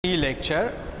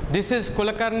E-lecture. This is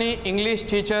Kulakarni, English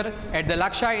teacher at the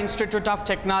Laqshya Institute of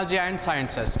Technology and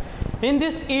Sciences. In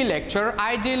this e-lecture,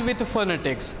 I deal with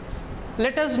phonetics.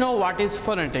 Let us know what is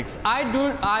phonetics. I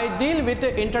deal with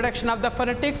the introduction of the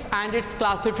phonetics and its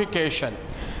classification.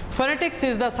 Phonetics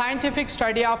is the scientific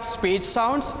study of speech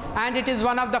sounds, and it is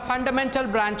one of the fundamental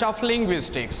branch of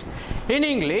linguistics. In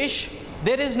English,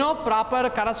 there is no proper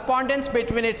correspondence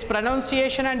between its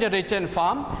pronunciation and the written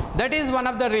form. That is one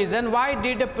of the reasons why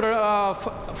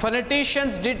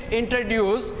phoneticians did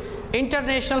introduce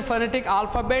international phonetic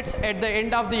alphabets at the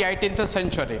end of the 18th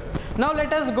century. Now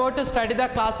let us go to study the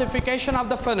classification of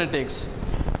the phonetics.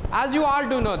 As you all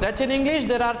do know that in English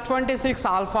there are 26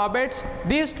 alphabets.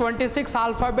 These 26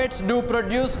 alphabets do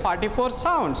produce 44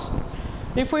 sounds.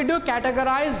 If we do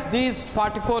categorize these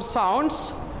 44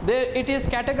 sounds, it is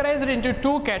categorized into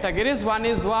two categories. One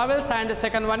is vowels and the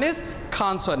second one is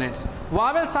consonants.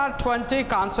 Vowels are 20,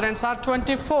 consonants are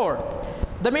 24.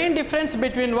 The main difference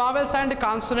between vowels and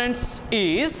consonants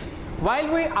is, while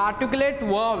we articulate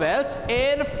vowels,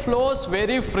 air flows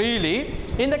very freely.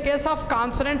 In the case of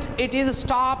consonants, it is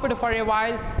stopped for a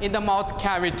while in the mouth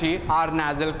cavity or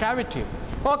nasal cavity.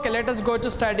 Okay, let us go to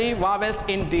study vowels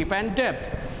in deep and depth.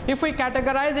 If we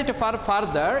categorize it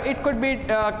further, it could be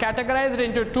categorized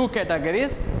into two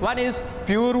categories. One is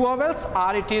pure vowels,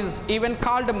 or it is even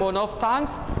called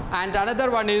monophthongs, and another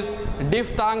one is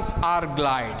diphthongs or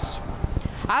glides.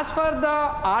 As far the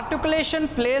articulation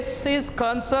place is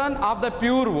concerned of the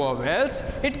pure vowels,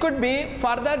 it could be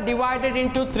further divided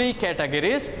into three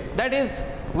categories. That is,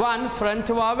 one, front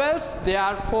vowels, they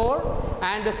are 4,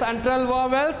 and central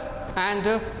vowels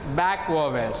and back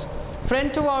vowels.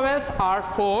 Front vowels are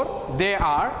 4. They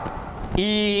are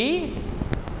E.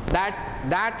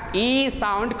 That E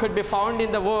sound could be found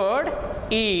in the word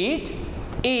eat.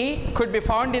 E could be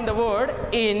found in the word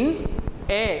in.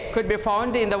 A could be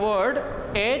found in the word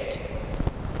it.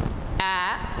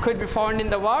 A could be found in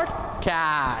the word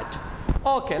cat.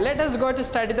 Okay, let us go to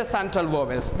study the central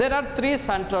vowels. There are 3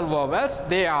 central vowels.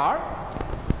 They are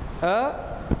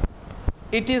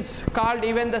it is called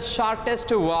even the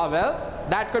shortest vowel.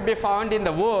 That could be found in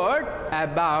the word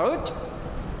about,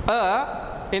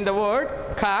 in the word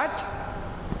cut,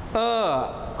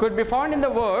 could be found in the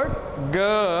word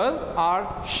girl or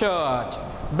shirt.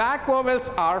 Back vowels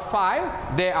are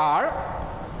 5. They are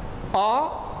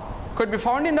could be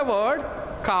found in the word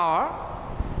car,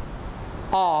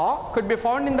 could be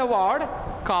found in the word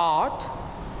caught,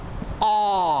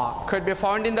 could be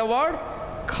found in the word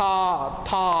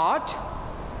thought,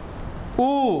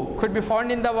 could be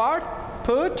found in the word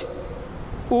put,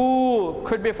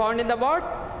 could be found in the word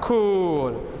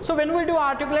cool. So when we do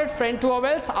articulate front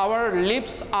vowels, our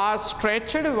lips are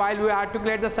stretched. While we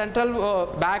articulate the central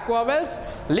back vowels,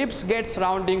 lips gets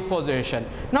rounding position.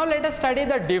 Now let us study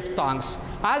the diphthongs.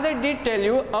 As I did tell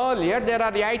you earlier, there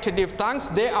are 8 diphthongs.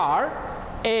 They are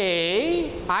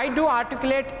A. I do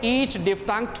articulate each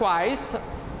diphthong twice.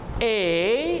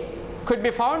 A could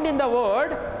be found in the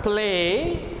word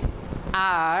play.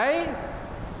 I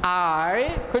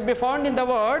could be found in the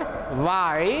word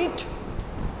white.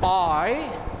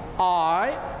 I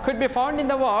could be found in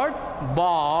the word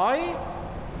boy.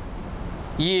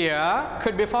 Ear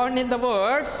could be found in the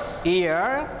word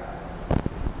ear.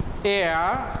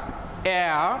 Air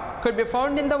could be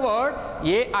found in the word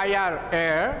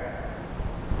air.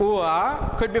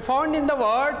 Could be found in the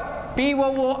word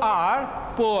pour,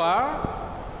 poor.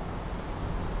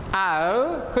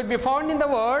 Could be found in the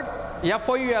word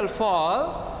foul,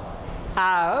 fall.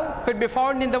 Could be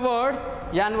found in the word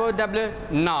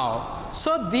now.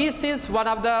 So this is one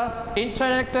of the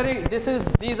introductory.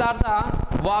 These are the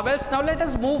vowels. Now let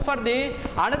us move for the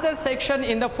another section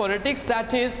in the phonetics,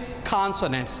 that is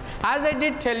consonants. As I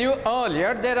did tell you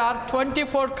earlier, there are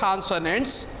 24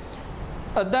 consonants.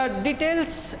 The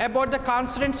details about the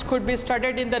consonants could be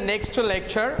studied in the next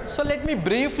lecture. So let me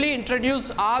briefly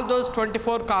introduce all those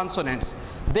 24 consonants.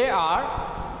 They are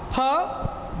P,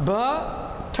 B,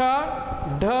 T,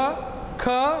 D, K,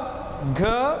 G,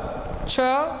 Ch,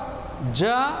 J,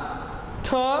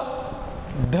 Th,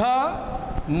 D,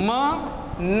 M,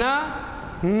 N,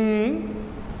 N,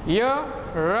 Y,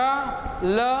 R,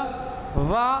 L,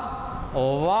 V,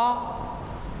 W,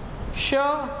 Sh,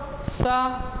 S,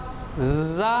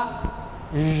 Z,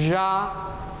 J,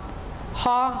 H,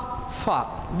 F.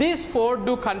 These 4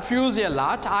 do confuse a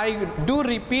lot. I do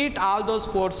repeat all those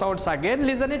 4 sounds again.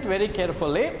 Listen it very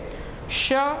carefully.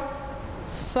 Sh,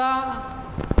 S,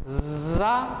 Z,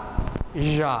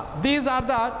 J. These are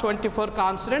the 24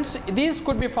 consonants. These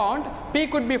could be found. P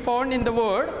could be found in the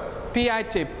word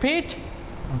pit, pit.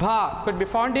 Bha could be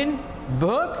found in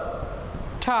book.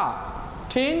 Ta,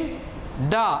 tin,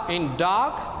 da in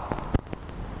dog,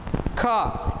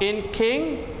 ka in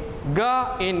king,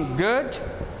 ga in good,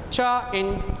 cha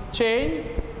in chain,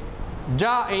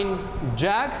 ja in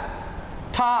jag,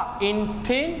 tha in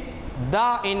thin,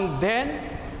 da in then,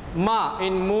 ma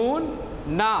in moon,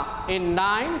 na in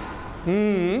nine,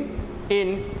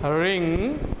 in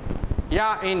ring,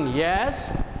 ya in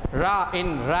yes, ra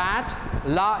in rat,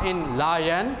 la in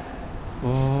lion,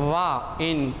 va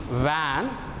in van,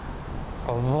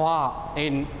 va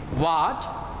in what,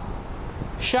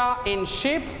 sha in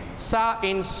sheep, sa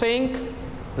in sink,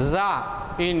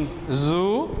 za in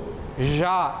zoo,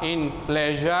 ja in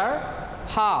pleasure,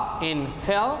 ha in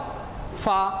hell,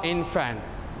 fa in fan.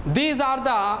 These are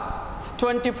the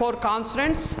 24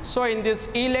 consonants. So in this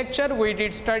e-lecture we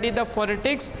did study the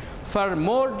phonetics. For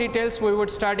more details we would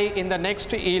study in the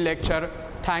next e-lecture.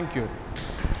 Thank you.